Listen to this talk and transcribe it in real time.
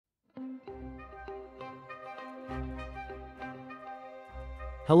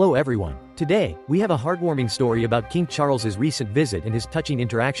Hello everyone. Today, we have a heartwarming story about King Charles's recent visit and his touching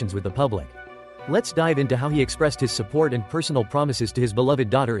interactions with the public. Let's dive into how he expressed his support and personal promises to his beloved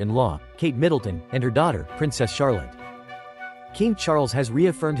daughter-in-law, Kate Middleton, and her daughter, Princess Charlotte. King Charles has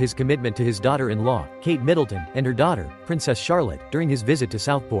reaffirmed his commitment to his daughter-in-law, Kate Middleton, and her daughter, Princess Charlotte, during his visit to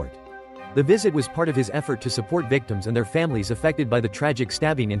Southport. The visit was part of his effort to support victims and their families affected by the tragic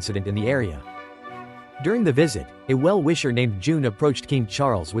stabbing incident in the area. During the visit, a well-wisher named June approached King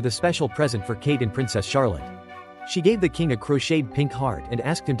Charles with a special present for Kate and Princess Charlotte. She gave the king a crocheted pink heart and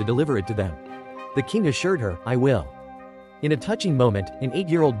asked him to deliver it to them. The king assured her, "I will." In a touching moment, an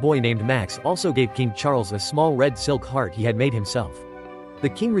 8-year-old boy named Max also gave King Charles a small red silk heart he had made himself. The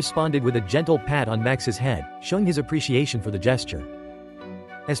king responded with a gentle pat on Max's head, showing his appreciation for the gesture.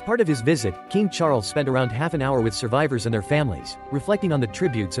 As part of his visit, King Charles spent around half an hour with survivors and their families, reflecting on the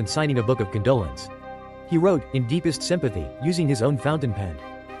tributes and signing a book of condolence. He wrote, in deepest sympathy, using his own fountain pen.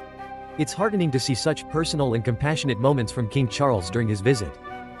 It's heartening to see such personal and compassionate moments from King Charles during his visit.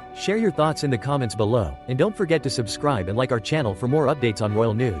 Share your thoughts in the comments below, and don't forget to subscribe and like our channel for more updates on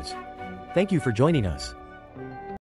royal news. Thank you for joining us.